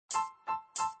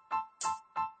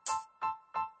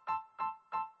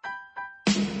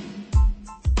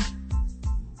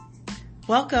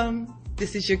Welcome.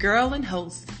 This is your girl and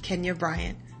host, Kenya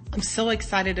Bryant. I'm so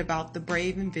excited about the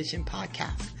Brave and Vision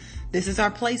podcast. This is our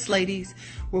place, ladies,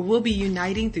 where we'll be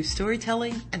uniting through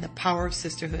storytelling and the power of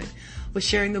sisterhood. We're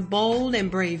sharing the bold and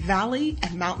brave valley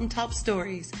and mountaintop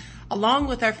stories, along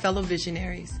with our fellow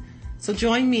visionaries. So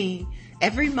join me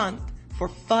every month for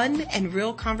fun and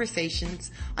real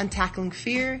conversations on tackling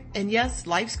fear and, yes,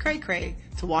 life's cray-cray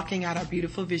to walking out our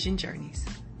beautiful vision journeys.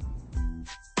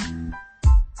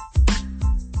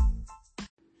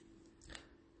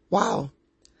 Wow,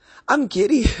 I'm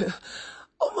giddy,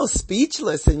 almost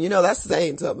speechless, and that's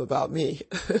saying something about me.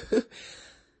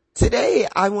 Today,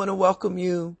 I want to welcome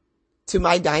you to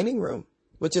my dining room,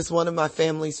 which is one of my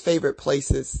family's favorite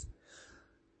places,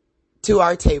 to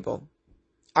our table,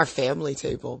 our family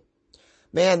table.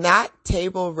 Man, that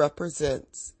table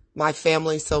represents my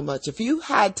family so much. If you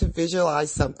had to visualize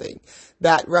something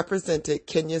that represented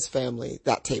Kenya's family,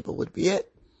 that table would be it.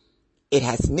 It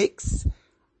has nicks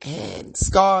and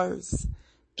scars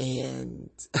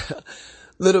and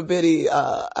little bitty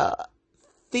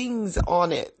things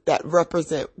on it that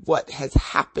represent what has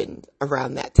happened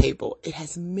around that table. It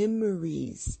has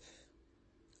memories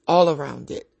all around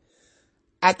it.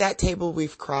 At that table,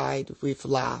 we've cried, we've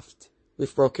laughed,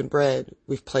 we've broken bread,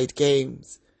 we've played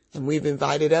games, and we've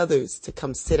invited others to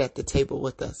come sit at the table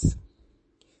with us.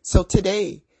 So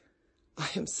today, I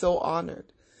am so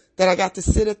honored that I got to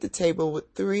sit at the table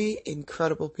with three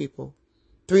incredible people,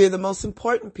 three of the most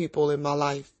important people in my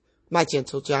life, my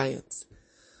gentle giants.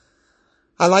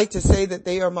 I like to say that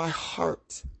they are my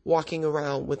heart walking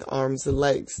around with arms and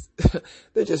legs.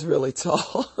 They're just really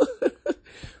tall.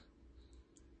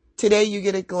 Today you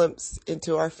get a glimpse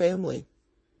into our family.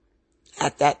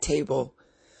 At that table,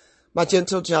 my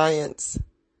gentle giants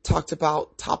talked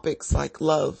about topics like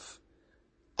love,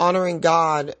 honoring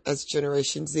God as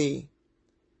Generation Z,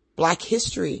 Black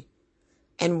history,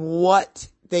 and what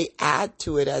they add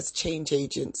to it as change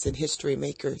agents and history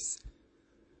makers.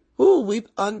 Ooh, we've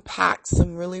unpacked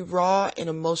some really raw and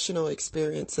emotional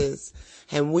experiences,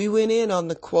 and we went in on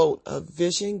the quote of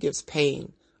vision gives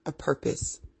pain a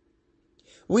purpose.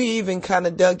 We even kind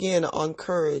of dug in on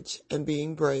courage and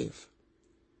being brave.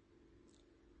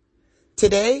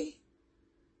 Today,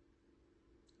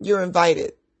 you're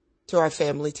invited to our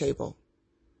family table.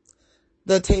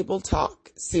 The Table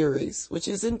Talk series, which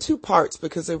is in two parts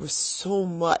because there was so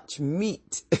much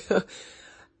meat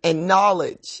and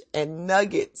knowledge and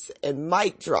nuggets and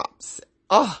mic drops.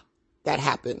 That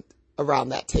happened around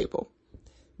that table.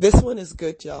 This one is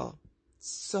good, y'all.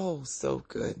 So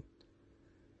good.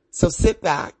 So sit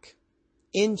back,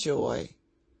 enjoy,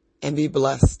 and be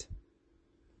blessed.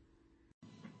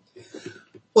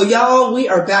 Well, y'all, we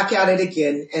are back at it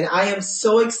again, and I am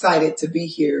so excited to be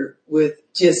here with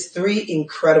just three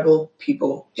incredible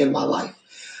people in my life.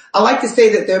 I like to say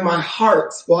that they're my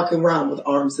hearts walking around with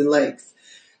arms and legs.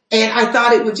 And I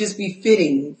thought it would just be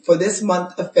fitting for this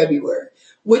month of February,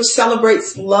 which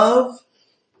celebrates love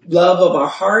of our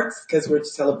hearts, because we're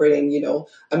celebrating,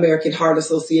 American Heart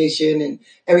Association and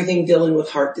everything dealing with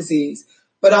heart disease,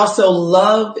 but also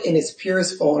love in its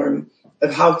purest form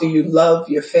of how do you love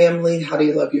your family, how do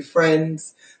you love your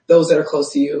friends, those that are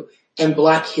close to you, and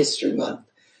Black History Month.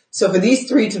 So for these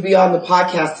three to be on the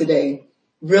podcast today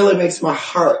really makes my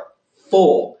heart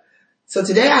full. So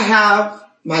today I have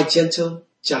my gentle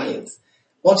giants.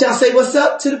 Won't y'all say what's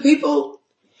up to the people?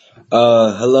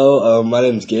 Hello, my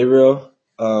name is Gabriel.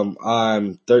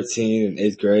 I'm 13 in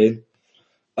 8th grade.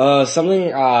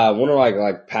 One of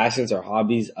like passions or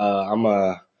hobbies.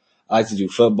 I like to do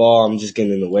football. I'm just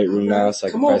getting in the weight room now, so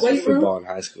I can practice football in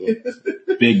high school.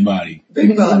 Big body.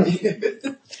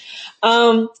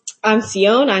 I'm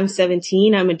Sion. I'm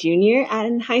 17. I'm a junior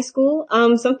in high school.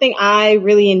 Something I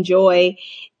really enjoy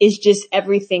is just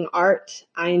everything art.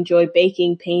 I enjoy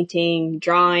baking, painting,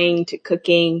 drawing, to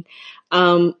cooking.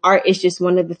 Art is just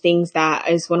one of the things that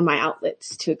is one of my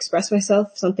outlets to express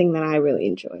myself, something that I really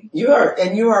enjoy. You are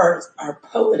our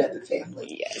poet of the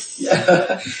family. Yes.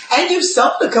 And you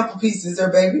sold a couple pieces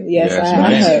there, baby. Yes,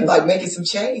 I have. Like making some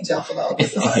change off of all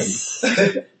this.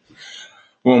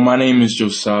 Well, my name is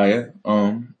Josiah.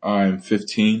 I'm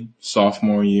 15,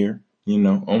 sophomore year.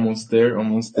 Almost there.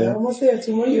 Almost there.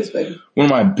 2 more years, baby. One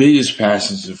of my biggest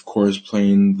passions is, of course,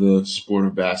 playing the sport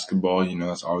of basketball.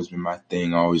 That's always been my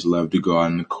thing. I always loved to go out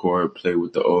on the court, play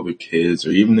with the older kids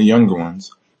or even the younger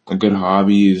ones. A good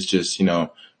hobby is just,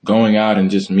 going out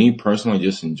and just me personally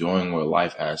just enjoying what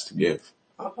life has to give.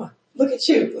 Look at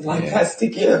you, like Pastor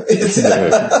Kim.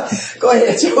 Go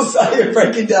ahead, Josiah,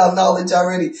 breaking down knowledge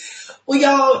already. Well,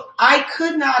 y'all, I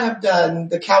could not have done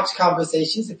the couch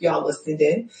conversations if y'all listened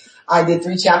in. I did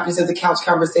 3 chapters of the couch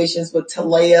conversations with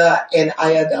Talea and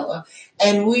Ayadella,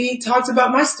 and we talked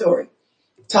about my story,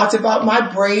 talked about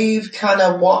my brave kind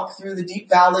of walk through the deep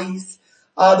valleys,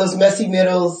 those messy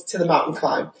middles to the mountain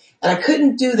climb. And I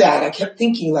couldn't do that. I kept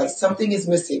thinking like something is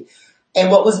missing. And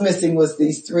what was missing was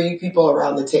these 3 people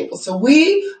around the table. So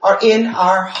we are in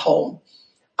our home.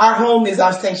 Our home is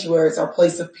our sanctuary. It's our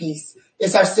place of peace.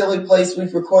 It's our silly place.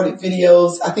 We've recorded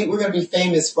videos. I think we're going to be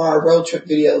famous for our road trip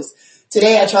videos.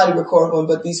 Today I tried to record one,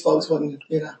 but these folks wouldn't,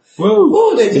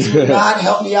 woo, they just would not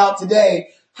help me out today.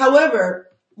 However,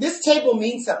 this table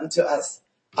means something to us.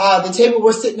 The table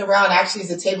we're sitting around actually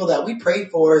is a table that we prayed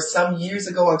for some years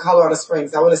ago in Colorado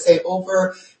Springs. I want to say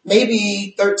over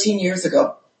maybe 13 years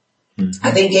ago.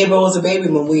 I think Gabriel was a baby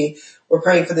when we were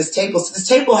praying for this table. So this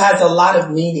table has a lot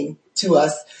of meaning to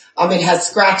us. It has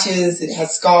scratches, it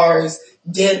has scars,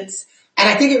 dents, and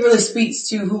I think it really speaks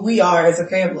to who we are as a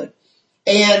family.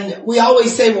 And we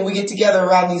always say when we get together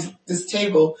around this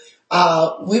table,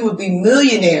 we would be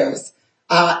millionaires,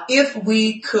 if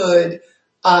we could,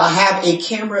 have a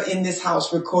camera in this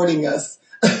house recording us.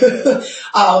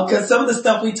 Cause some of the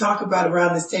stuff we talk about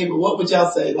around this table, what would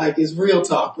y'all say? Like is real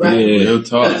talk, right? Yeah, real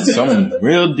talk. Something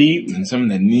real deep and something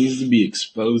that needs to be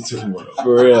exposed to the world.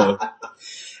 For real.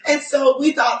 And so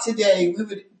we thought today we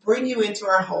would bring you into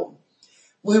our home.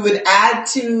 We would add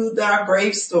to our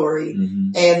brave story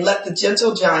and let the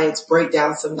gentle giants break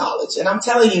down some knowledge. And I'm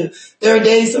telling you, there are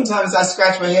days sometimes I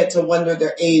scratch my head to wonder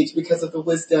their age because of the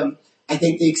wisdom, I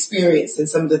think the experience and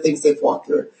some of the things they've walked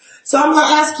through. So I'm going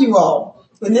to ask you all,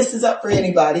 and this is up for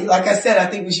anybody. Like I said, I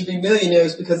think we should be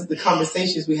millionaires because of the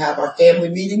conversations we have, our family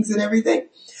meetings and everything.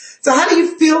 So how do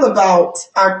you feel about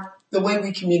the way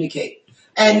we communicate?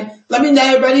 And let me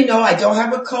let everybody know I don't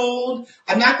have a cold.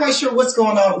 I'm not quite sure what's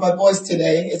going on with my voice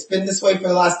today. It's been this way for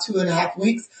the last 2.5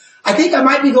 weeks. I think I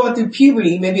might be going through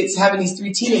puberty. Maybe it's having these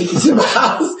 3 teenagers in my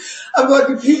house. I'm going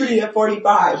through puberty at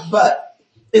 45, but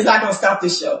it's not going to stop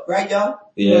this show, right, y'all?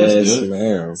 Yes,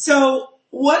 ma'am. So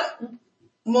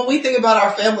when we think about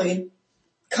our family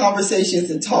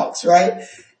conversations and talks, right?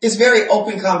 It's very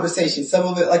open conversation. Some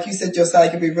of it, like you said,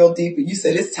 Josiah, can be real deep, and you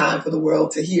said it's time for the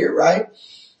world to hear, right?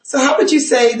 So how would you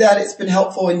say that it's been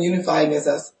helpful in unifying as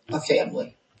a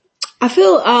family? I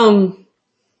feel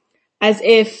as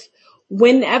if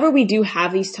whenever we do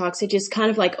have these talks, it just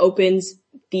kind of like opens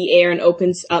the air and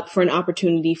opens up for an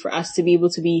opportunity for us to be able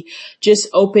to be just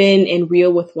open and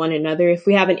real with one another. If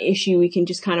we have an issue, we can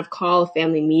just kind of call a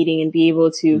family meeting and be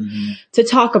able to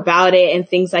talk about it and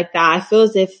things like that. I feel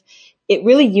as if it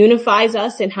really unifies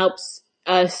us and helps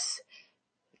us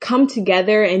come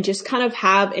together and just kind of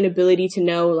have an ability to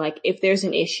know, like, if there's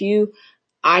an issue,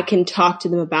 I can talk to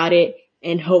them about it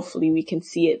and hopefully we can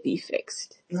see it be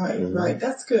fixed. Right.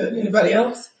 That's good. Anybody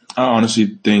else? I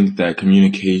honestly think that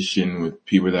communication with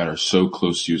people that are so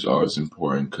close to you is always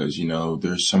important because,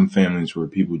 there's some families where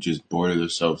people just border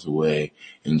themselves away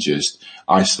and just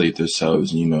isolate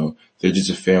themselves. And, they're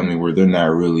just a family where they're not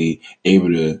really able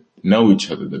to know each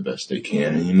other the best they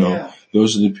can. And,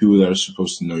 those are the people that are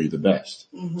supposed to know you the best.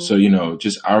 So,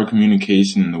 just our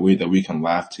communication and the way that we can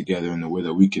laugh together and the way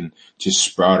that we can just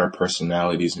sprout our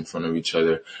personalities in front of each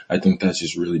other. I think that's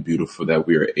just really beautiful that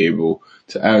we are able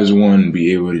to, as one,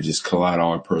 be able to just collide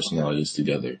all our personalities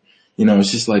together.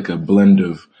 It's just like a blend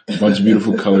of a bunch of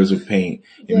beautiful colors of paint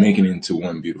and making it into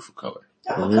one beautiful color.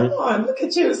 Oh, come on. Look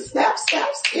at you. Snap,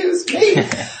 excuse me.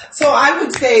 So I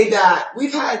would say that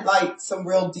we've had like some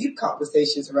real deep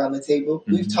conversations around the table.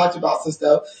 We've talked about some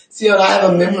stuff. So, I have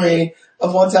a memory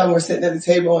of one time we were sitting at the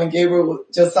table and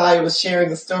Josiah was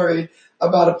sharing a story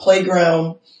about a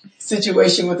playground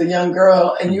situation with a young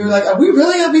girl. And you were like, are we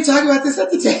really going to be talking about this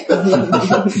at the table?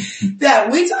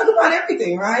 That we talk about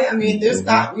everything, right? I mean, there's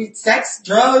not sex,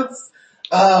 drugs,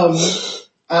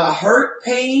 hurt,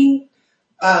 pain,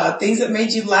 things that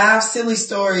made you laugh, silly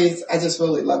stories. I just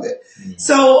really loved it.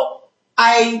 So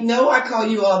I know I call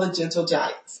you all the gentle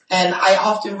giants, and I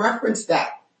often reference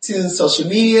that to social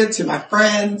media, to my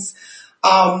friends.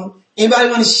 Anybody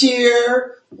want to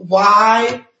share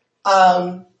why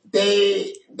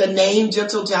the name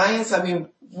Gentle Giants? I mean,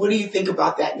 what do you think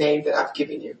about that name that I've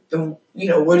given you? And,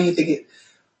 what do you think it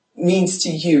means to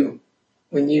you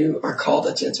when you are called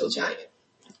a gentle giant?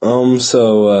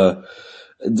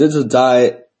 Gentle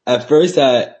giant, at first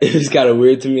it was kind of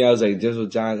weird to me. I was like, gentle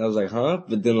giant. I was like, huh?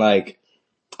 But then I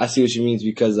see what she means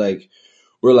because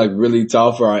we're really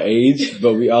tall for our age,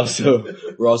 but we're also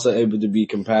able to be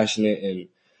compassionate and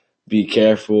be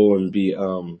careful and be,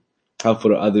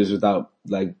 helpful to others without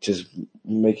like just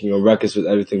making a ruckus with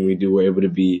everything we do. We're able to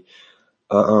be,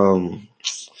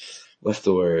 what's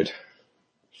the word?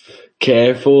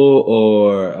 Careful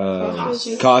or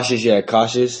cautious. Yeah,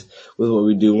 cautious with what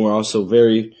we do. We're also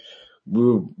we're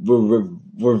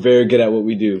very good at what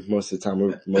we do most of the time.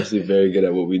 We're mostly very good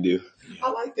at what we do. I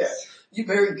like that. You're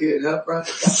very good, huh, bro? Got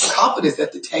some confidence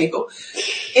at the table.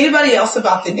 Anybody else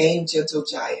about the name Gentle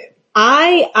Giant?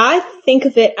 I think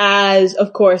of it as,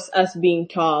 of course, us being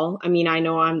tall. I mean, I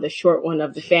know I'm the short one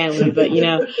of the family, but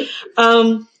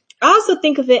I also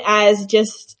think of it as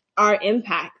just our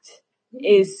impact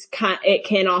it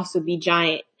can also be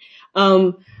giant.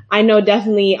 I know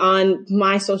definitely on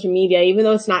my social media, even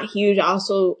though it's not huge, I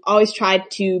also always try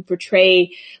to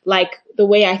portray like the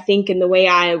way I think and the way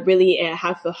I really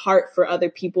have the heart for other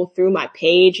people through my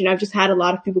page. And I've just had a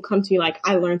lot of people come to me like,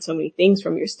 I learned so many things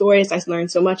from your stories. I learned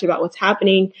so much about what's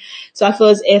happening. So I feel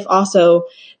as if also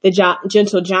the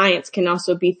Gentle Giants can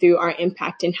also be through our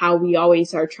impact and how we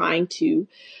always are trying to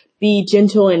be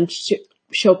gentle and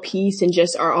show peace and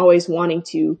just are always wanting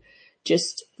to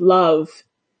just love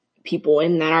people,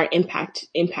 and that our impact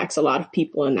impacts a lot of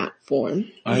people in that form.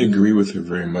 I agree with her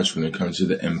very much when it comes to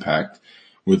the impact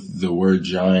with the word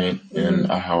giant and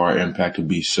how our impact would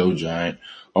be so giant.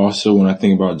 Also, when I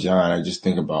think about giant, I just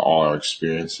think about all our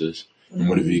experiences and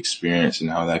what have we experienced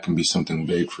and how that can be something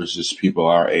big for just people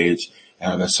our age,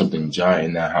 and how that's something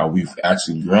giant, and how we've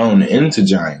actually grown into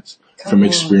giants from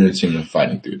experiencing and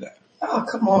fighting through that. Oh,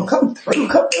 come on, come through.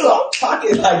 I'm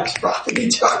talking like dropping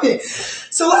and dropping.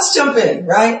 So let's jump in,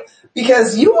 right?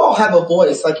 Because you all have a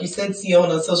voice. Like you said,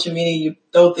 Sion, on social media, you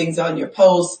throw things on your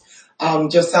posts.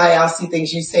 Josiah, I'll see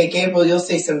things you say. Gabriel, you'll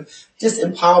say some just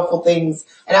powerful things.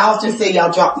 And I'll just say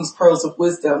y'all drop these pearls of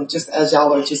wisdom just as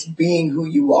y'all are just being who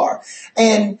you are.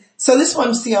 And so this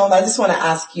one, Sion, I just want to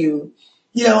ask you,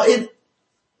 we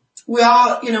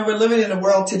all, we're living in a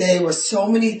world today where so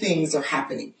many things are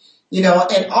happening. And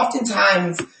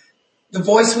oftentimes the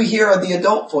voice we hear are the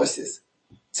adult voices.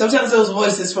 Sometimes those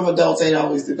voices from adults ain't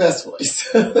always the best voice.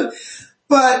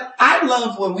 But I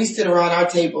love when we sit around our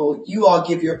table, you all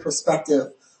give your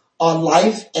perspective on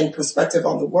life and perspective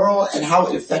on the world and how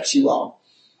it affects you all.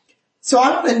 So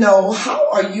I want to know,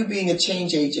 how are you being a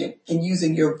change agent and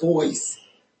using your voice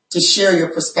to share your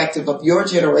perspective of your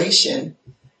generation,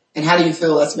 and how do you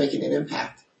feel that's making an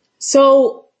impact?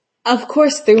 So, of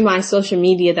course, through my social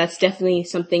media, that's definitely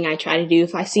something I try to do.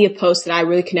 If I see a post that I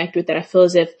really connect with, that I feel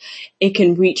as if it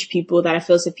can reach people, that I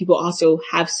feel as if people also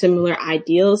have similar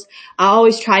ideals, I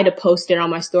always try to post it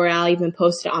on my story. I'll even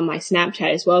post it on my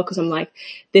Snapchat as well, because I'm like,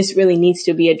 this really needs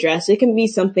to be addressed. It can be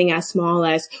something as small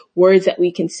as words that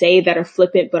we can say that are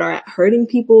flippant but are hurting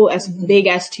people, as big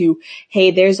as to, hey,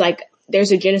 there's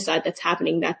a genocide that's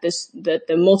happening that the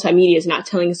multimedia is not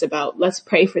telling us about. Let's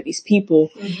pray for these people.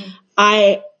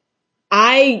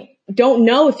 I don't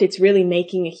know if it's really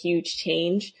making a huge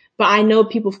change, but I know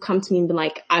people have come to me and been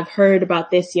like, I've heard about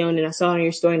this, Yon, and I saw it on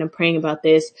your story and I'm praying about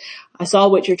this. I saw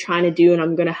what you're trying to do and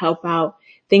I'm going to help out.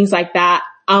 Things like that.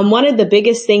 One of the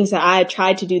biggest things that I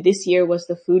tried to do this year was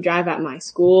the food drive at my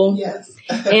school. Yes.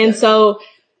 And so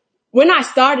when I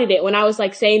started it, when I was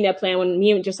like saying that plan, when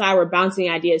me and Josiah were bouncing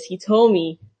ideas, he told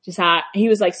me, Josiah, he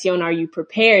was like, Sion, are you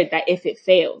prepared that if it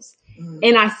fails?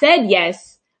 And I said yes.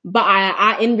 But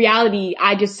I, in reality,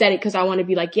 I just said it because I want to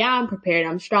be like, yeah, I'm prepared.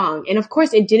 I'm strong. And of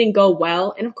course it didn't go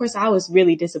well. And of course I was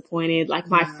really disappointed. Like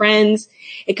my friends,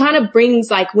 it kind of brings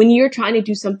like when you're trying to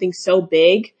do something so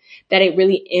big that it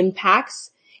really impacts,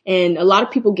 and a lot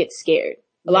of people get scared.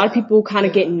 A lot of people kind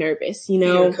of get nervous,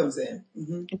 Fear comes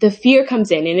in. The fear comes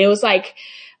in, and it was like,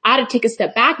 I had to take a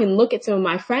step back and look at some of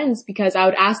my friends, because I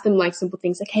would ask them like simple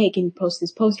things like, hey, can you post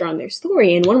this poster on their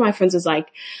story? And one of my friends was like,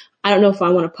 I don't know if I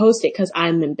want to post it because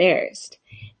I'm embarrassed.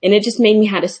 And it just made me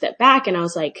have to step back. And I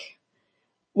was like,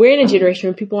 we're in a generation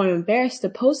where people are embarrassed to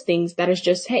post things that is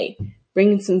just, hey,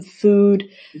 bring in some food.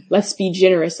 Let's be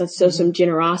generous. Let's show some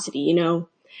generosity,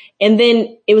 And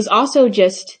then it was also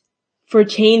just for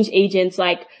change agents,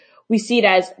 like we see it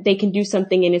as they can do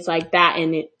something and it's like that,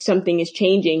 and something is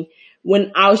changing.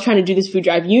 When I was trying to do this food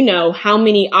drive, how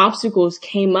many obstacles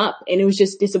came up, and it was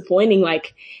just disappointing.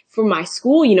 Like for my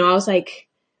school, I was like,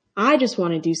 I just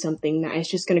want to do something that is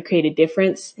just going to create a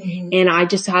difference. And I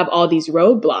just have all these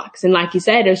roadblocks. And like you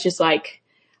said, it was just like,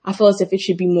 I feel as if it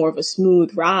should be more of a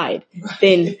smooth ride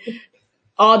than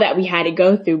all that we had to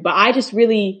go through. But I just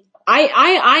really,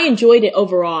 I enjoyed it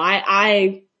overall.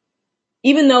 I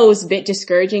even though it was a bit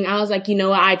discouraging, I was like,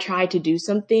 I tried to do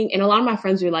something. And a lot of my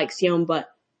friends were like, Sion, but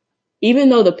even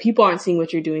though the people aren't seeing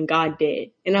what you're doing, God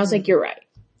did. And I was like, you're right.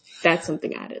 that's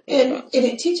something I had to think about. And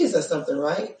it teaches us something,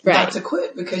 right? Right. Not to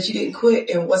quit, because you didn't quit.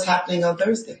 And what's happening on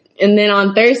Thursday? And then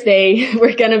on Thursday,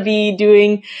 we're going to be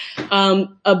doing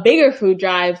a bigger food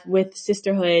drive with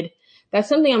Sisterhood. That's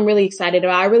something I'm really excited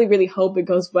about. I really, really hope it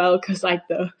goes well, because like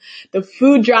the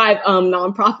food drive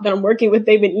nonprofit that I'm working with,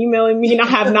 they've been emailing me and I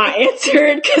have not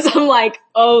answered, because I'm like,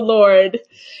 oh Lord,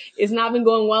 it's not been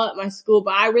going well at my school.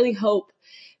 But I really hope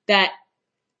that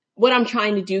what I'm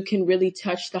trying to do can really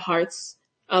touch the hearts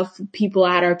of people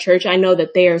at our church. I know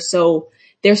that they're so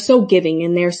giving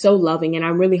and they're so loving, and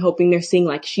I'm really hoping they're seeing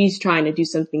like she's trying to do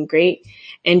something great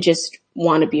and just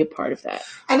want to be a part of that.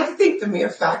 And I think the mere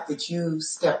fact that you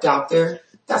stepped out there,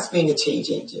 that's being a change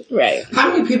agent. Right.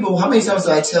 How many times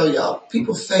do I tell y'all,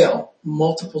 people fail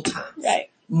multiple times. Right.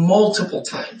 Multiple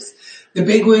times. The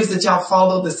big wigs that y'all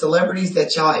follow, the celebrities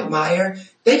that y'all admire,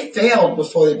 they failed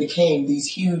before they became these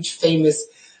huge, famous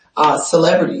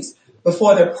celebrities,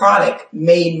 before their product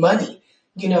made money,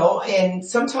 you know. And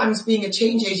sometimes being a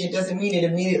change agent doesn't mean it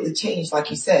immediately changed. Like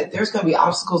you said, there's going to be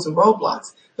obstacles and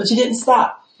roadblocks, but you didn't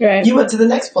stop. Right. You went to the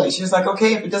next place. You was like,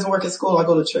 okay, if it doesn't work at school, I'll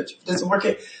go to church. If it doesn't work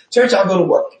at church, I'll go to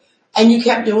work. And you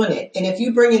kept doing it. And if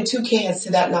you bring in 2 cans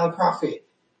to that nonprofit,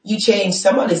 you change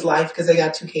somebody's life because they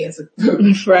got 2 cans of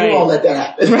food. Right. We won't let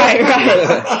that happen.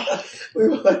 Right. We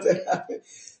won't let that happen.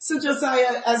 So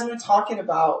Josiah, as we're talking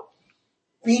about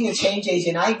being a change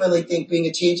agent, I really think being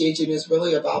a change agent is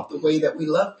really about the way that we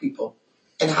love people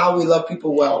and how we love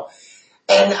people well.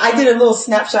 And I did a little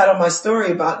snapshot on my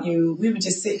story about you. We were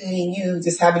just sitting, me and you,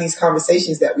 just having these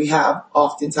conversations that we have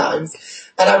oftentimes.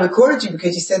 And I recorded you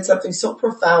because you said something so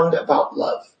profound about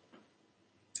love.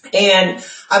 And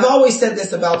I've always said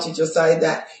this about you, Josiah,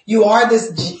 that you are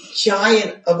this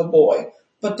giant of a boy,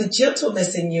 but the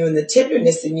gentleness in you and the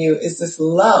tenderness in you is this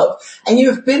love. And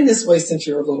you have been this way since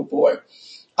you were a little boy.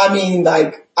 I mean,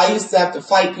 like, I used to have to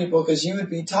fight people because you would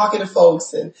be talking to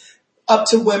folks and up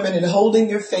to women and holding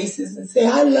their faces and say,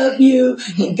 I love you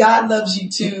and God loves you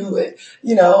too. And,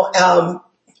 you know,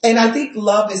 and I think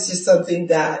love is just something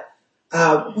that,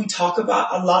 we talk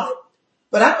about a lot,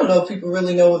 but I don't know if people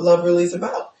really know what love really is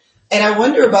about. And I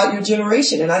wonder about your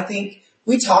generation. And I think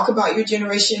we talk about your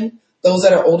generation, those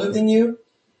that are older than you,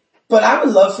 but I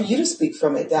would love for you to speak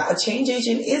from it, that a change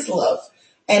agent is love.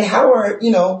 And how are,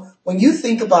 you know, when you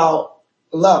think about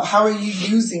love, how are you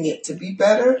using it to be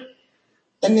better?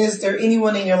 And is there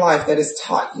anyone in your life that has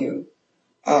taught you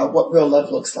what real love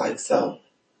looks like? So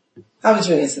how would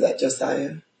you answer that,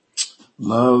 Josiah?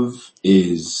 Love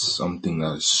is something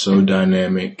that is so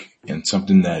dynamic and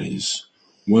something that is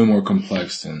way more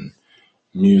complex than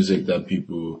music that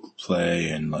people play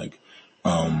and like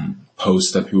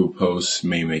posts that people post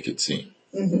may make it seem.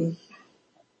 Mm-hmm.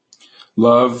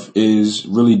 Love is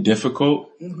really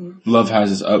difficult. Mm-hmm. Love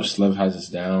has its ups, love has its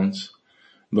downs,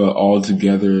 but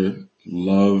altogether,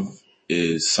 love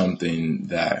is something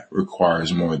that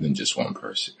requires more than just one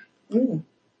person.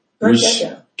 Which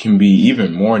can be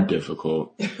even more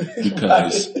difficult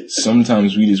because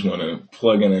sometimes we just want to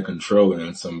plug in a controller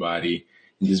in somebody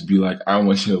and just be like, I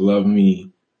want you to love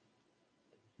me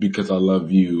because I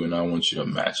love you and I want you to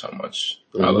match how much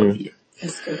I love you.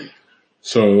 That's good.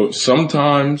 So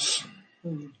sometimes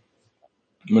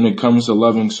when it comes to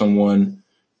loving someone,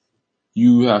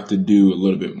 you have to do a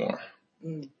little bit more.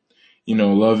 You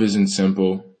know, love isn't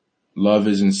simple. Love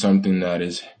isn't something that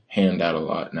is handed out a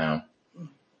lot now.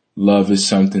 Love is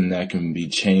something that can be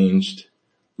changed.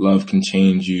 Love can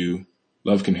change you.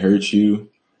 Love can hurt you.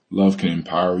 Love can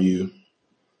empower you.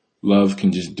 Love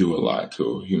can just do a lot to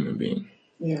a human being.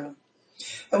 Yeah.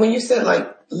 And when you said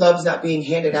like love's not being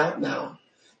handed out now,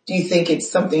 do you think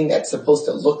it's something that's supposed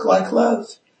to look like love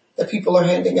that people are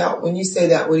handing out? When you say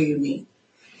that, what do you mean?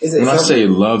 Is it when I say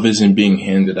love isn't being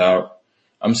handed out,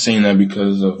 I'm saying that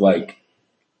because of like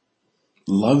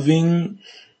loving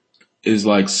is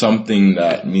like something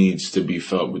that needs to be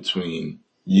felt between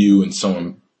you and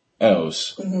someone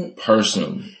else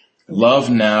personally. Love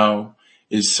now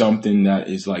is something that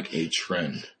is like a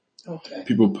trend. Okay.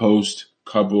 People post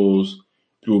couples,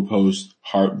 people post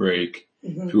heartbreak,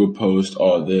 people post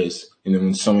all this, and then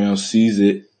when someone else sees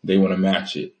it, they want to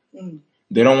match it.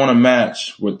 They don't want to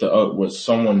match what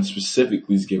someone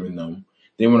specifically is giving them.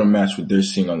 They want to match what they're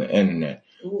seeing on the internet.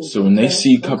 Ooh, so when they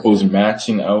see couples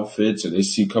matching outfits or they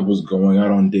see couples going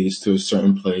out on dates to a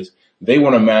certain place, they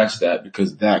want to match that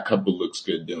because that couple looks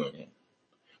good doing it.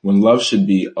 When love should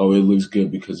be, oh, it looks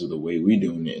good because of the way we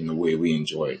doing it and the way we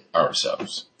enjoy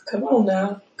ourselves. Come on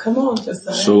now. Come on,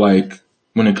 Josiah. So like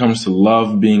when it comes to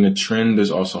love being a trend, there's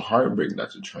also heartbreak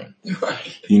that's a trend.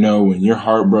 Right. You know, when you're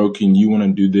heartbroken, you want to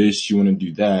do this, you want to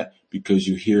do that, because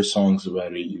you hear songs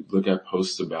about it, you look at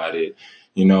posts about it.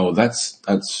 You know, that's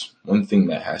one thing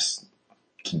that has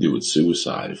to do with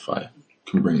suicide, if I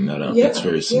can bring that up. It's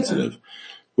very sensitive.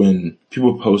 When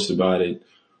people post about it,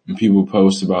 when people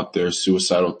post about their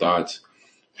suicidal thoughts,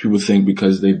 people think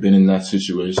because they've been in that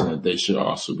situation that they should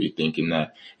also be thinking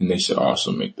that, and they should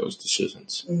also make those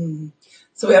decisions. Mm-hmm.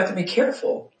 So we have to be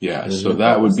careful. Yeah, so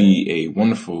that would be a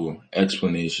wonderful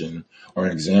explanation or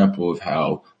an example of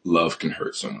how love can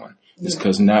hurt someone. It's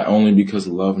because not only because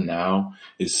love now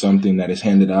is something that is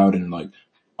handed out and like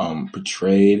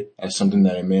portrayed as something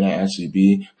that it may not actually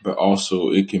be, but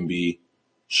also it can be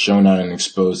shown out and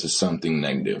exposed as something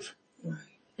negative. Right.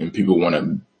 And people want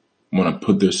to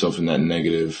put themselves in that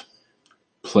negative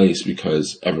place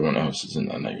because everyone else is in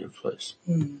that negative place.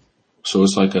 Mm. So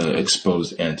it's like an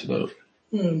exposed antidote.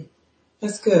 Hmm.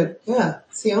 That's good. Yeah.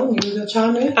 Sion, you want to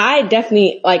chime in? I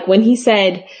definitely, like when he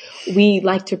said we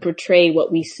like to portray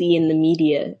what we see in the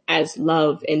media as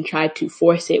love and try to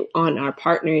force it on our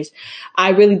partners.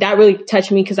 That really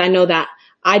touched me because I know that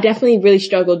I definitely really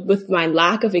struggled with my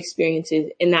lack of experiences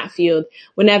in that field.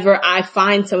 Whenever I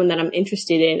find someone that I'm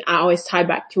interested in, I always tie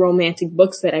back to romantic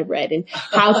books that I've read and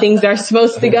how things are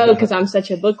supposed to go because I'm such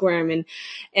a bookworm.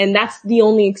 And that's the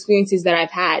only experiences that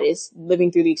I've had is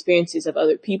living through the experiences of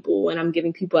other people when I'm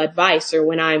giving people advice or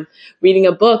when I'm reading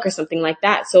a book or something like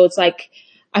that. So it's like,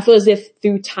 I feel as if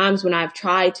through times when I've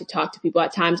tried to talk to people,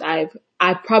 at times I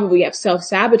probably have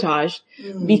self-sabotaged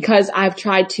because I've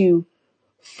tried to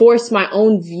force my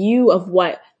own view of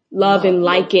what love and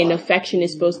like and affection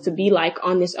is supposed to be like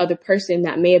on this other person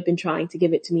that may have been trying to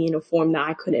give it to me in a form that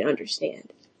I couldn't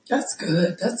understand. That's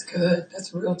good. That's good.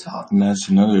 That's real talk. And that's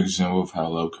another example of how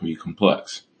love can be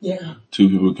complex. Yeah. Two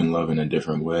people can love in a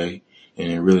different way.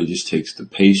 And it really just takes the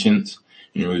patience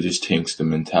and it really just takes the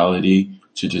mentality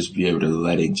to just be able to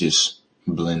let it just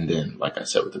blend in, like I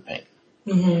said, with the paint.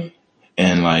 Mm-hmm.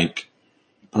 And like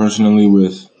personally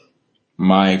with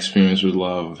my experience with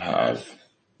love,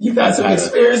 You've had some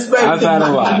experience, baby. I've had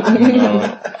a lot. You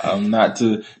know, not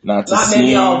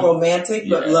maybe all romantic,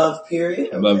 but love period.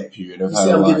 Okay. Love period. I'm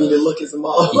giving you the look as a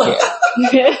mom.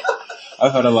 Yeah.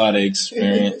 I've had a lot of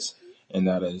experience, and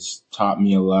that has taught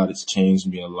me a lot. It's changed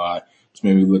me a lot. It's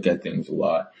made me look at things a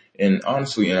lot, and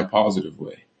honestly, in a positive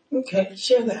way. Okay,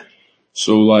 share that.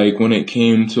 So, like when it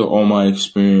came to all my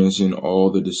experience and all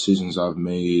the decisions I've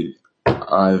made,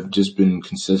 I've just been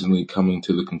consistently coming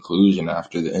to the conclusion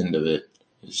after the end of it.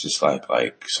 It's just like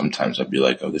sometimes I'd be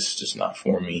like, oh, this is just not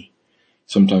for me.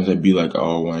 Sometimes I'd be like,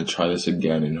 oh, I want to try this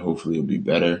again and hopefully it'll be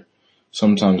better.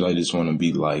 Sometimes I just want to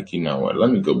be like, you know what,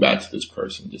 let me go back to this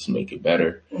person, just make it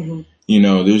better. Mm-hmm. You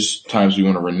know, there's times we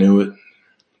want to renew it.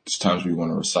 There's times we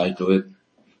want to recycle it.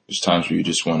 There's times where you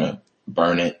just want to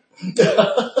burn it.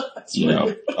 You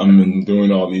know, I'm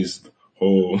doing all these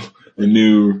whole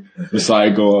renew,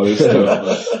 recycle, all this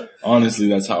stuff. But honestly,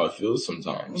 that's how it feels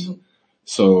sometimes. Mm-hmm.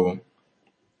 So,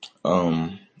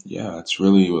 yeah, it's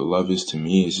really what love is to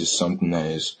me. It's just something that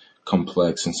is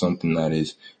complex and something that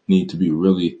is need to be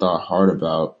really thought hard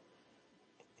about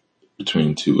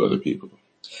between two other people.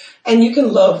 And you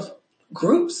can love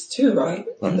groups too, right?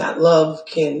 And that love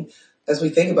can, as we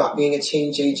think about being a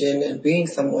change agent and being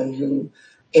someone who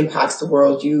impacts the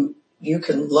world, you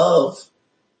can love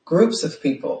groups of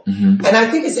people. Mm-hmm. And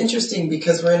I think it's interesting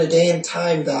because we're in a day and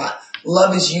time that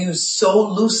love is used so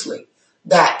loosely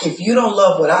that if you don't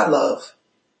love what I love,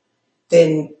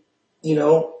 then, you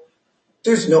know,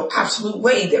 there's no absolute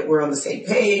way that we're on the same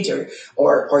page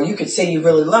or you could say you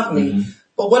really love me. Mm-hmm.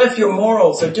 But what if your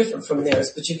morals are different from theirs,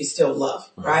 but you can still love,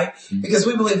 right? Mm-hmm. Because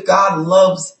we believe God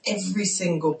loves every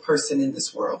single person in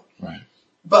this world. Right.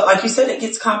 But like you said, it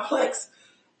gets complex.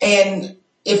 And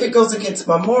if it goes against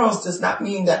my morals does not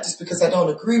mean that just because I don't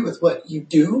agree with what you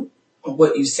do or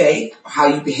what you say or how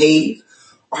you behave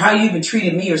or how you even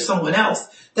treated me or someone else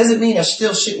doesn't mean I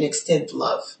still shouldn't extend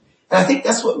love. And I think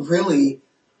that's what really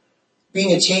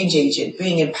being a change agent,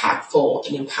 being impactful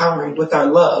and empowering with our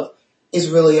love is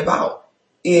really about,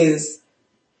 is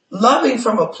loving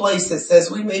from a place that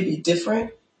says we may be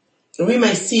different and we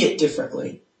may see it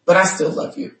differently, but I still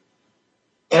love you.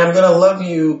 And I'm going to love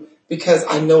you because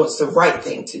I know it's the right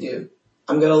thing to do.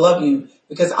 I'm going to love you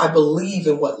because I believe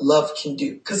in what love can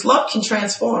do. Because love can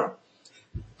transform.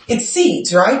 It's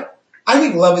seeds, right? I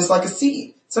think love is like a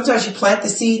seed. Sometimes you plant the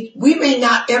seed. We may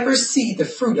not ever see the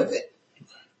fruit of it.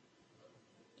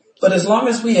 But as long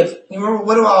as we have, you remember,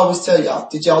 what do I always tell y'all?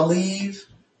 Did y'all leave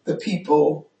the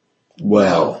people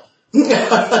well?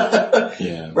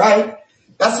 Yeah. Right?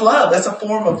 That's love. That's a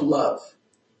form of love.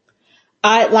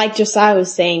 Like Josiah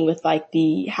was saying with like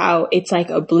how it's like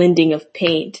a blending of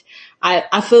paint.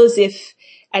 I feel as if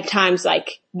at times,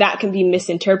 like, that can be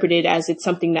misinterpreted as it's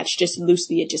something that's just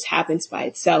loosely, it just happens by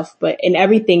itself. But in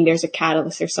everything, there's a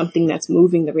catalyst. There's something that's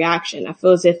moving the reaction. I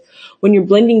feel as if when you're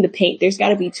blending the paint, there's got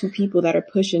to be two people that are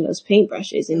pushing those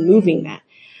paintbrushes and moving that.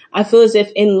 I feel as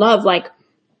if in love, like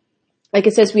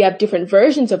it says, we have different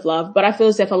versions of love, but I feel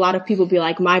as if a lot of people be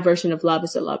like, my version of love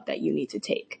is the love that you need to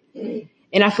take.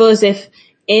 And I feel as if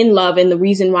in love, and the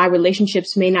reason why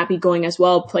relationships may not be going as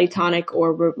well, platonic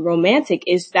or romantic,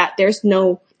 is that there's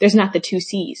not the two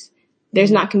C's.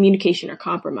 There's not communication or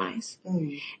compromise.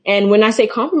 And when I say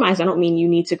compromise, I don't mean you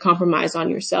need to compromise on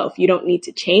yourself. You don't need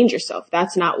to change yourself.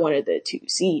 That's not one of the two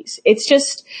C's. It's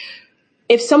just,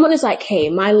 if someone is like, hey,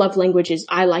 my love language is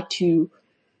I like to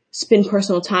spend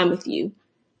personal time with you.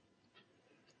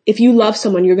 If you love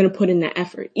someone, you're going to put in that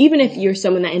effort. Even if you're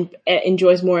someone that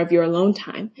enjoys more of your alone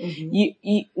time,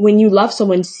 when you love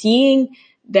someone, seeing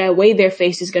the way their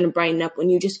face is going to brighten up when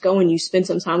you just go and you spend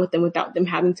some time with them without them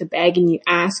having to beg and you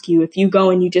ask you. If you go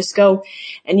and you just go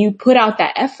and you put out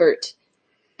that effort,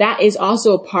 that is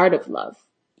also a part of love.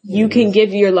 You can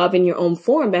give your love in your own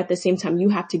form, but at the same time, you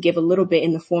have to give a little bit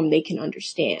in the form they can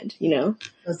understand, you know?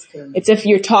 That's good. It's if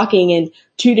you're talking in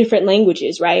two different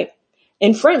languages, right?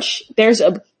 In French, there's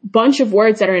a bunch of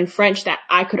words that are in French that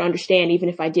I could understand even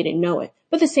if I didn't know it.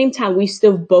 But at the same time, we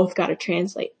still both got to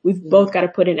translate. We've both got to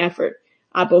put in effort.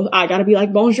 I got to be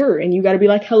like bonjour and you got to be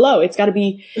like hello. It's got to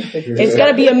be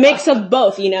a mix of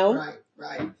both, you know?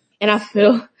 Right. And I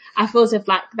feel as if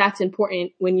like that's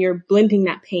important when you're blending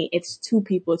that paint. It's two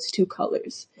people, it's two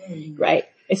colors, right?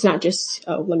 It's not just,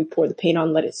 oh, let me pour the paint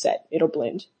on, let it set. It'll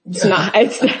blend. It's not,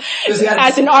 as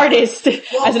an artist,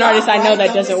 I know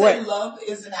that doesn't work. Love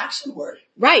is an action word.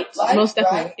 Right. Most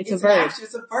definitely. Right? It's a verb.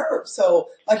 It's a verb. So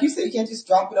like you said, you can't just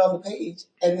drop it on the page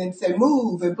and then say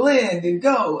move and blend and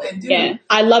go and do. Yeah.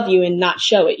 I love you and not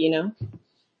show it, you know?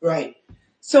 Right.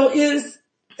 So is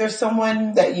there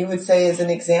someone that you would say is an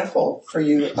example for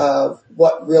you of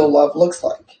what real love looks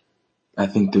like? I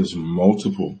think there's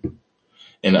multiple.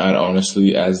 And I'd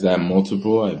honestly, as that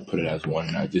multiple, I'd put it as one.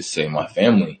 And I'd just say my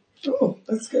family. Oh,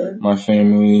 that's good. My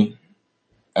family,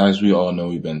 as we all know,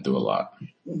 we've been through a lot.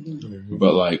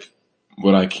 But like,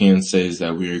 what I can say is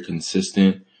that we are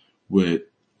consistent with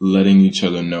letting each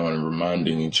other know and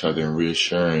reminding each other and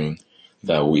reassuring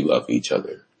that we love each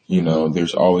other. You know,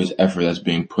 there's always effort that's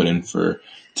being put in for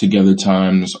together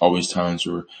time. There's always times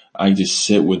where I just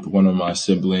sit with one of my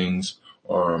siblings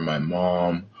or my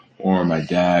mom or my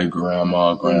dad,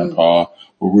 grandma, grandpa,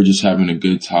 where we're just having a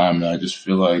good time. And I just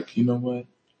feel like, you know what?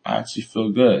 I actually feel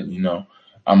good. You know,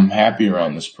 I'm happy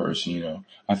around this person. You know,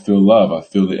 I feel love. I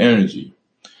feel the energy.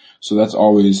 So that's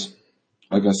always,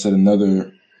 like I said,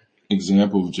 another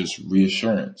example of just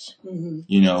reassurance.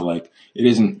 You know, like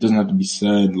doesn't have to be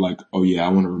said like, oh yeah, I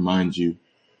want to remind you,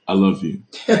 I love you.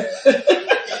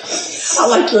 I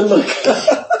like your look.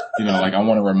 You know, like I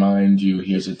want to remind you,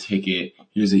 here's a ticket,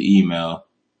 here's an email.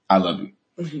 I love you.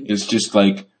 It's just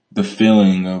like the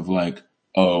feeling of like,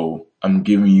 oh, I'm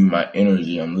giving you my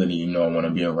energy. I'm letting you know I want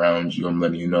to be around you. I'm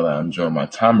letting you know that I'm enjoying my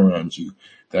time around you.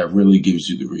 That really gives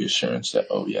you the reassurance that,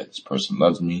 oh yeah, this person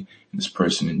loves me. And this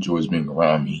person enjoys being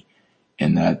around me.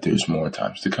 And that there's more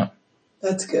times to come.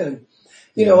 That's good.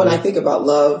 You know, when I think about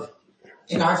love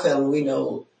in our family, we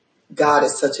know God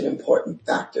is such an important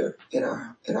factor in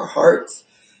our hearts.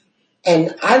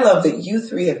 And I love that you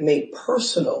three have made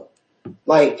personal.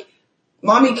 Like,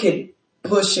 mommy could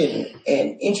push and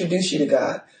introduce you to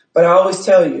God, but I always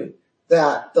tell you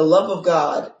that the love of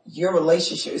God, your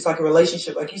relationship, it's like a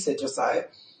relationship, like you said, Josiah,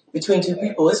 between two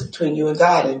people. It's between you and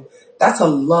God, and that's a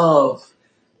love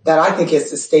that I think has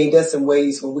sustained us in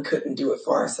ways where we couldn't do it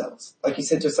for ourselves. Like you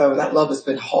said, Josiah, that love has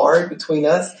been hard between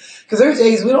us because there's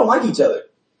days we don't like each other,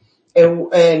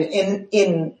 and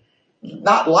in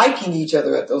not liking each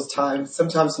other at those times,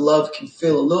 sometimes love can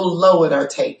feel a little low in our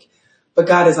tank. But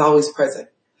God is always present.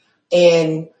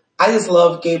 And I just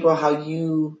love, Gabriel, how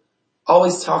you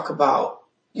always talk about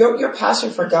your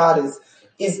passion for God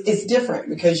is different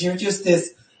because you're just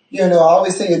this, you know, I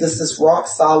always think of this rock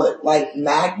solid, like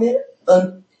magnet,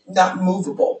 not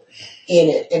movable in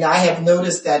it. And I have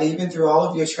noticed that even through all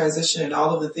of your transition and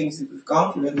all of the things that we've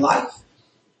gone through in life,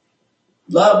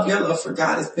 your love for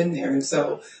God has been there. And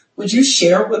so would you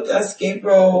share with us,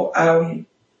 Gabriel,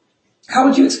 how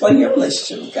would you explain your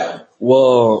relationship with God?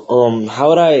 Well, how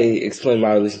would I explain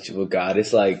my relationship with God?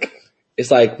 It's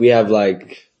like we have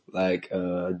like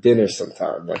dinner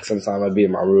sometime. Like sometime I'd be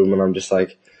in my room and I'm just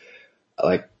like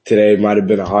today might have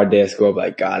been a hard day at school. I'm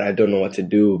like, God, I don't know what to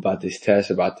do about this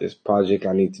test, about this project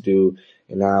I need to do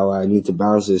and how I need to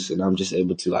balance this. And I'm just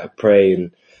able to like pray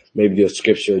and maybe do a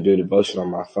scripture or do a devotion on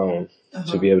my phone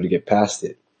to be able to get past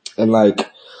it. And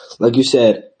like like you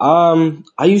said,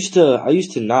 I used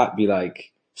to not be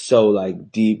like so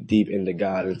like deep into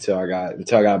God until I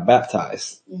got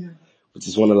baptized, which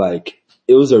is one of like,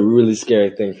 it was a really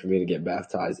scary thing for me to get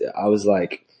baptized. I was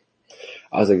like,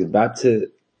 I was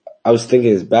thinking,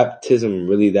 is baptism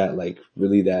really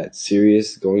that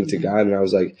serious, going to God? And I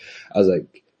was like,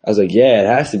 yeah, it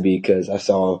has to be, because I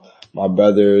saw my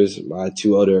brothers, my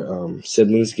 2 older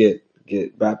siblings get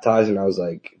baptized, and I was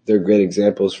like, they're great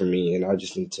examples for me, and I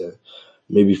just need to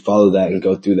maybe follow that and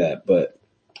go through that. But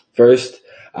first,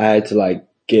 I had to like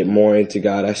get more into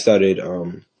God. I started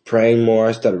praying more.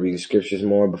 I started reading scriptures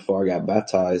more before I got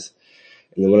baptized.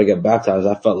 And then when I got baptized,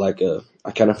 I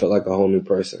kind of felt like a whole new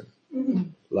person. Mm-hmm.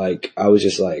 Like, I was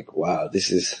just like, wow,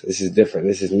 this is different.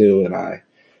 This is new. And I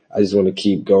just want to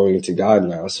keep going to God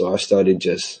now. So I started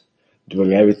just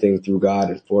doing everything through God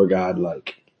and for God.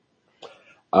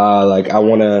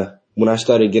 When I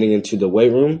started getting into the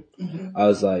weight room, mm-hmm. I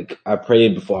was like, I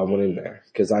prayed before I went in there,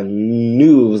 because I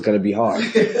knew it was going to be hard.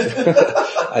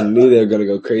 I knew they were going to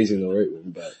go crazy in the weight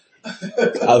room, but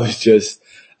I was just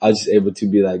able to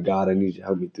be like, God, I need you to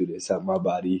help me through this, help my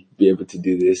body be able to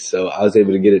do this. So I was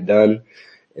able to get it done,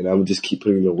 and I'm just keep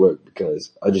putting in the work,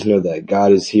 because I just know that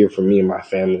God is here for me and my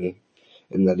family,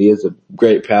 and that he has a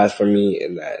great path for me,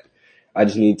 and that I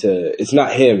just need to, it's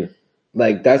not him.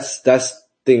 Like, that's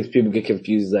things people get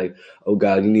confused, like, oh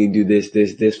God, you need to do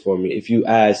this for me. If you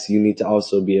ask, you need to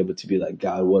also be able to be like,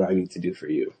 God, what do I need to do for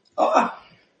you? Oh,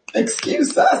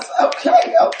 excuse us.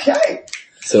 Okay.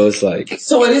 So it's like,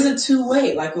 so it isn't too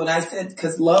late. Like when I said,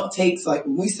 because love takes, like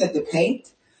when we said the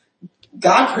paint,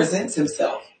 God presents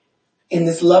himself in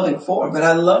this loving form. But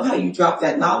I love how you drop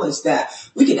that knowledge that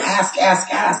we can ask,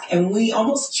 and we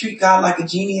almost treat God like a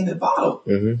genie in the bottle.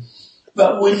 Mm-hmm.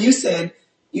 But when you said,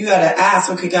 you gotta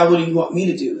ask, okay, God, what do you want me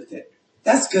to do with it?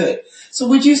 That's good. So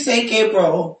would you say,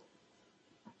 Gabriel,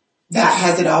 that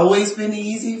has it always been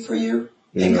easy for you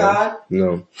in God?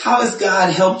 No. How has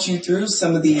God helped you through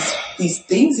some of these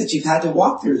things that you've had to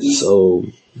walk through? These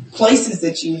places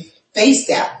that you faced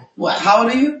at. What? How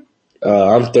old are you?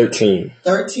 I'm 13.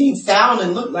 13. Sound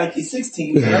and look like you're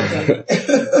 16. Okay.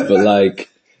 But like,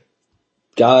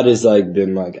 God has like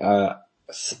been like,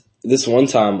 this one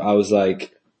time I was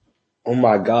like, oh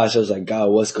my gosh, I was like, God,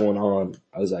 what's going on?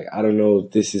 I was like, I don't know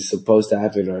if this is supposed to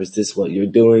happen, or is this what you're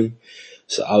doing?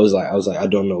 So I was like, I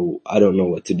don't know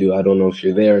what to do. I don't know if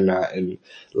you're there or not. And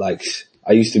like,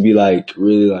 I used to be like,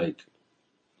 really like,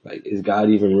 is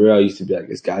God even real? I used to be like,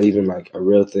 is God even like a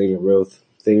real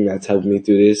thing that's helped me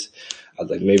through this? I was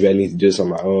like, maybe I need to do this on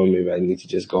my own. Maybe I need to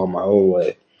just go on my own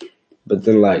way. But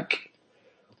then like,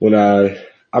 when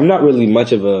I'm not really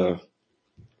much of a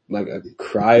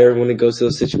crier when it goes to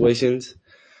those situations.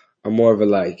 I'm more of a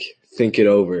like, think it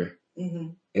over. Mm-hmm.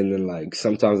 And then like,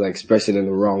 sometimes I express it in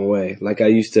the wrong way. Like I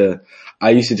used to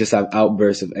just have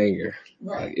outbursts of anger.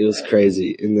 Right. Like, it was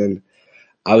crazy. And then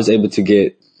I was able to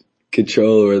get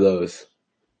control over those.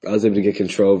 I was able to get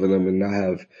control over them and not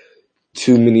have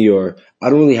too many, or I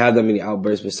don't really have that many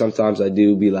outbursts, but sometimes I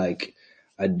do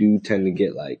tend to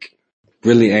get like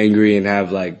really angry and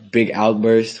have like big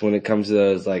outbursts when it comes to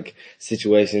those like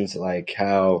situations, like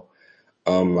how,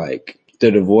 like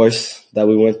the divorce that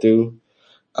we went through.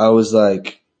 I was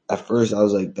like, at first I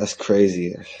was like, that's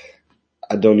crazy.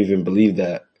 I don't even believe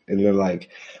that. And then like,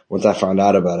 once I found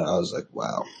out about it, I was like,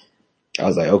 wow. I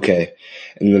was like, okay.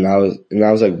 And then I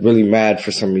was like really mad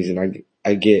for some reason.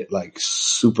 I get like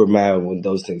super mad when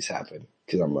those things happen.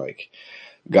 'Cause I'm like,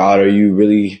 God, are you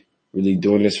really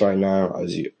doing this right now?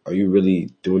 Are you really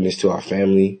doing this to our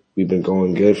family? We've been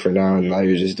going good for now, and now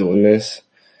you're just doing this.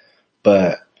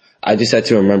 But I just had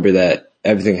to remember that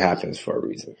everything happens for a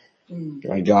reason.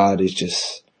 Like God is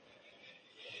just,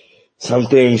 some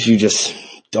things you just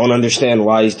don't understand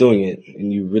why he's doing it,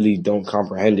 and you really don't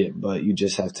comprehend it, but you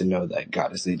just have to know that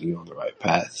God is leading you on the right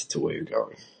path to where you're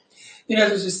going. You know,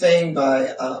 there's a saying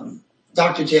by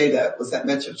Dr. J that was at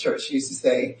Metro Church. He used to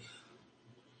say,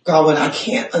 God, when I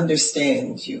can't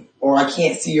understand you or I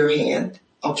can't see your hand,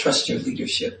 I'll trust your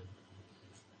leadership.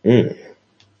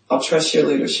 I'll trust your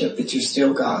leadership that you're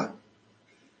still God.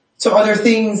 So are there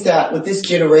things that with this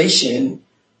generation,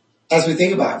 as we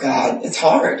think about God, it's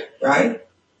hard, right?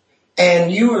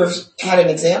 And you had an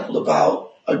example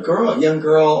about a young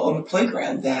girl on the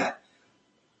playground that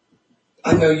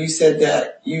I know you said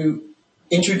that you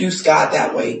introduced God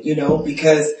that way, you know,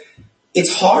 because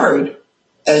it's hard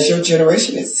as your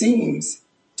generation, it seems,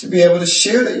 to be able to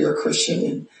share that you're a Christian.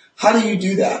 And how do you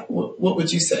do that? What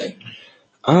would you say?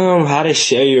 How to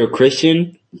share you're a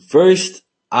Christian? First,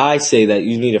 I say that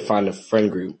you need to find a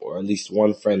friend group, or at least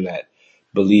one friend that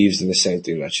believes in the same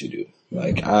thing that you do.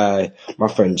 Like my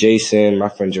friend Jason, my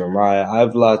friend Jeremiah, I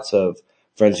have lots of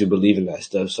friends who believe in that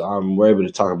stuff. So we're able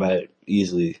to talk about it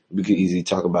easily. We could easily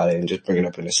talk about it and just bring it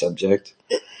up in a subject.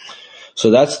 So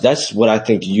that's what I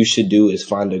think you should do, is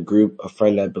find a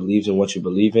friend that believes in what you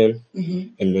believe in.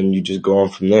 And then you just go on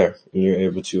from there, and you're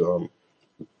able to,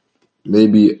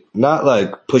 maybe not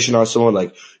like pushing on someone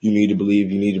like you need to believe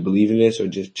in this, or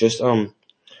just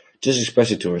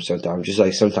express it to her sometimes. Just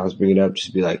like sometimes bring it up,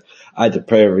 just be like, I had to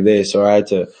pray over this, or I had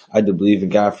to believe in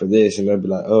God for this. And they'll be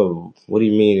like, oh, what do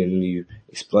you mean? And then you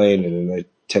explain, and then they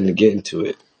tend to get into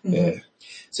it. Yeah.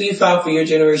 So you found for your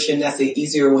generation that's the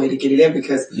easier way to get it in,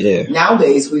 because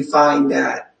nowadays we find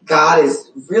that God is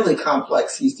really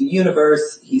complex. He's the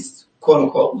universe. He's quote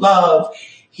unquote love.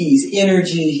 He's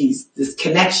energy. He's this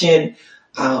connection.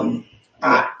 I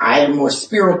am more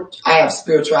I have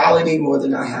spirituality more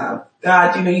than I have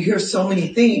God. You know, you hear so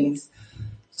many things.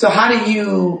 So how do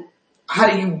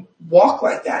you walk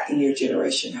like that in your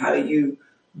generation? How do you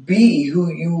be who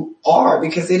you are?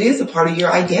 Because it is a part of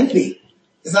your identity.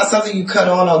 It's not something you cut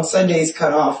on Sundays,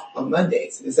 cut off on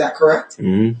Mondays. Is that correct?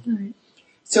 Mm-hmm. Right.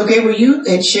 So, Gabriel, you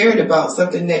had shared about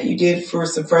something that you did for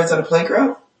some friends on the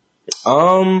playground.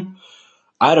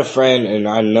 I had a friend, and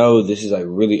I know this is like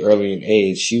really early in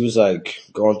age. She was like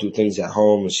going through things at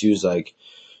home, and she's like,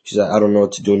 I don't know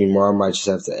what to do anymore. I might just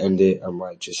have to end it. I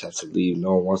might just have to leave.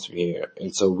 No one wants me here.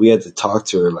 And so we had to talk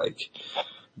to her. Like,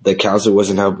 the counselor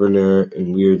wasn't helping her,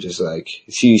 and we were just like,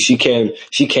 she came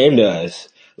to us.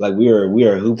 Like, we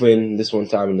were hooping this one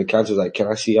time, and the counselor was like, can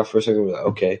I see y'all for a second? We're like,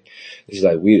 okay. And she's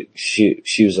like,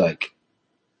 she was like,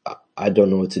 I don't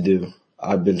know what to do.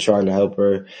 I've been trying to help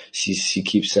her. She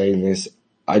keeps saying this.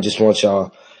 I just want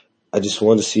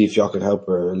to see if y'all can help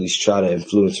her, or at least try to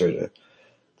influence her to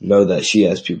know that she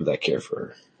has people that care for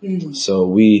her. Mm-hmm. So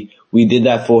we did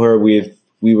that for her. We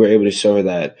were able to show her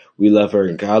that we love her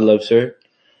and God loves her.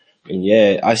 And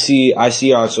yeah, I see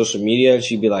her on social media, and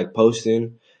she'd be like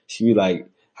posting. She'd be like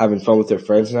having fun with her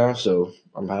friends now. So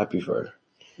I'm happy for her.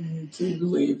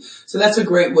 Mm-hmm. So that's a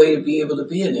great way to be able to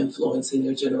be an influence in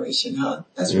your generation, huh?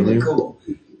 That's really cool.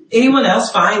 Anyone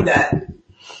else find that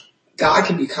God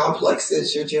can be complex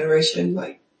as your generation?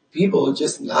 Like, people are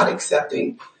just not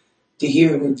accepting to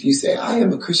hear if you say, I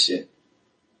am a Christian.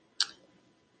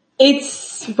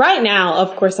 It's right now,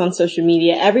 of course, on social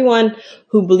media, everyone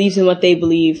who believes in what they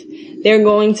believe, they're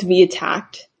going to be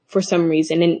attacked for some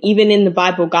reason. And even in the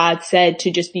Bible, God said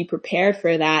to just be prepared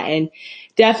for that. And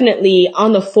definitely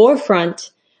on the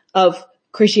forefront of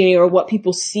Christianity, or what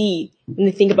people see when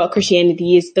they think about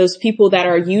Christianity, is those people that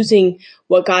are using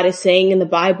what God is saying in the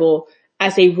Bible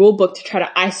as a rule book to try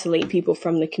to isolate people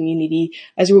from the community,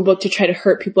 as a rule book to try to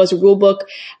hurt people, as a rule book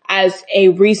as a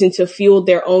reason to fuel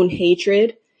their own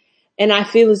hatred. And I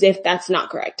feel as if that's not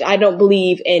correct. I don't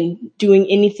believe in doing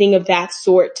anything of that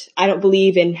sort. I don't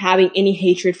believe in having any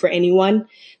hatred for anyone,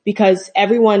 because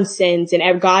everyone sins, and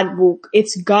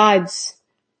it's God's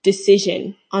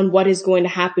decision on what is going to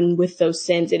happen with those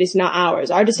sins. It is not ours.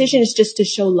 Our decision is just to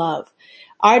show love.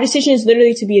 Our decision is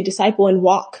literally to be a disciple and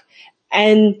walk.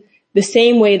 And the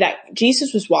same way that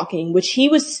Jesus was walking, which he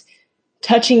was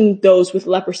touching those with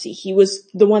leprosy. He was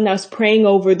the one that was praying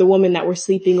over the women that were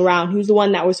sleeping around. He was the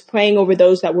one that was praying over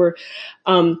those that were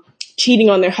cheating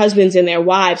on their husbands and their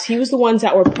wives. He was the ones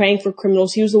that were praying for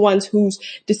criminals. He was the ones whose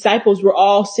disciples were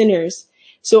all sinners.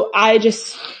 So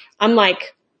I'm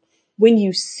like, when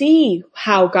you see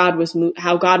how God was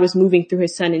moving through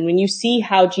his son, and when you see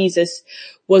how Jesus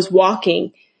was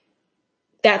walking,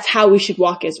 that's how we should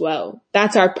walk as well.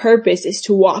 That's our purpose, is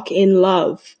to walk in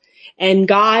love. And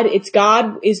God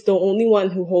is the only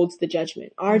one who holds the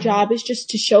judgment. Our job is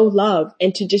just to show love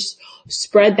and to just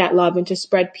spread that love and to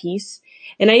spread peace.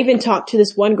 And I even talked to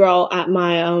this one girl at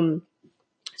my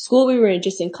school. We were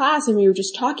just in class, and we were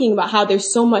just talking about how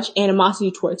there's so much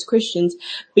animosity towards Christians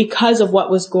because of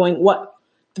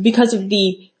because of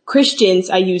the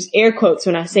Christians. I use air quotes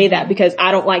when I say that, because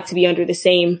I don't like to be under the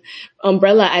same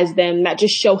umbrella as them, that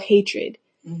just show hatred.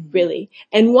 Really.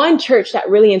 And one church that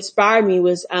really inspired me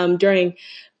was during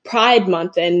Pride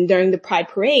Month and during the Pride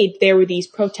Parade, there were these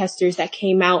protesters that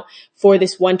came out for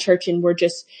this one church and were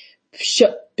just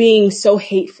being so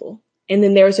hateful. And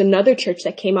then there was another church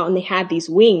that came out, and they had these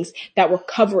wings that were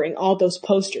covering all those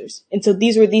posters. And so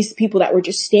these were these people that were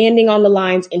just standing on the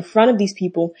lines in front of these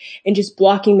people and just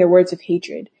blocking their words of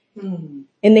hatred. And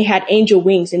they had angel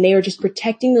wings, and they were just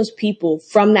protecting those people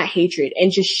from that hatred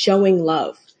and just showing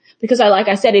love. Because like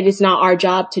I said, it is not our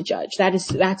job to judge.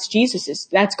 That's Jesus's,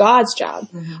 that's God's job.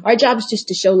 Mm-hmm. Our job is just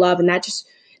to show love. And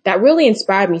that really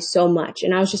inspired me so much.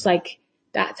 And I was just like,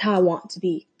 that's how I want to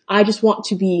be. I just want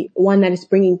to be one that is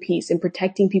bringing peace and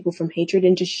protecting people from hatred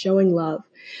and just showing love.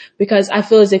 Because I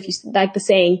feel as if you, like the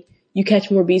saying, you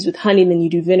catch more bees with honey than you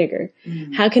do vinegar.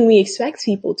 Mm-hmm. How can we expect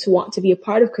people to want to be a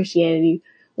part of Christianity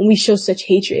when we show such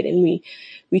hatred and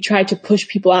we try to push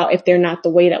people out if they're not the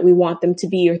way that we want them to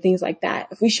be or things like that?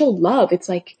 If we show love, it's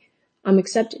like, I'm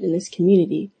accepted in this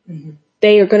community. Mm-hmm.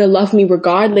 They are going to love me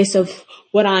regardless of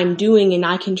what I'm doing, and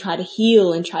I can try to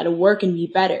heal and try to work and be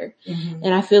better. Mm-hmm.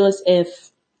 And I feel as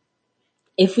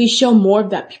if we show more of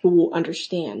that, people will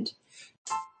understand.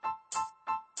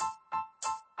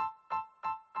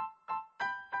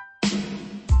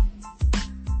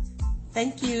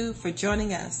 Thank you for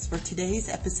joining us for today's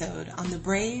episode on the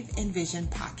Brave Envision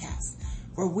podcast,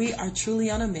 where we are truly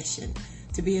on a mission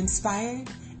to be inspired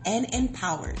and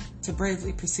empowered to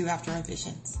bravely pursue after our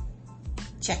visions.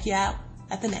 Check you out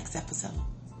at the next episode.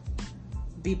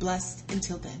 Be blessed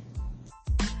until then.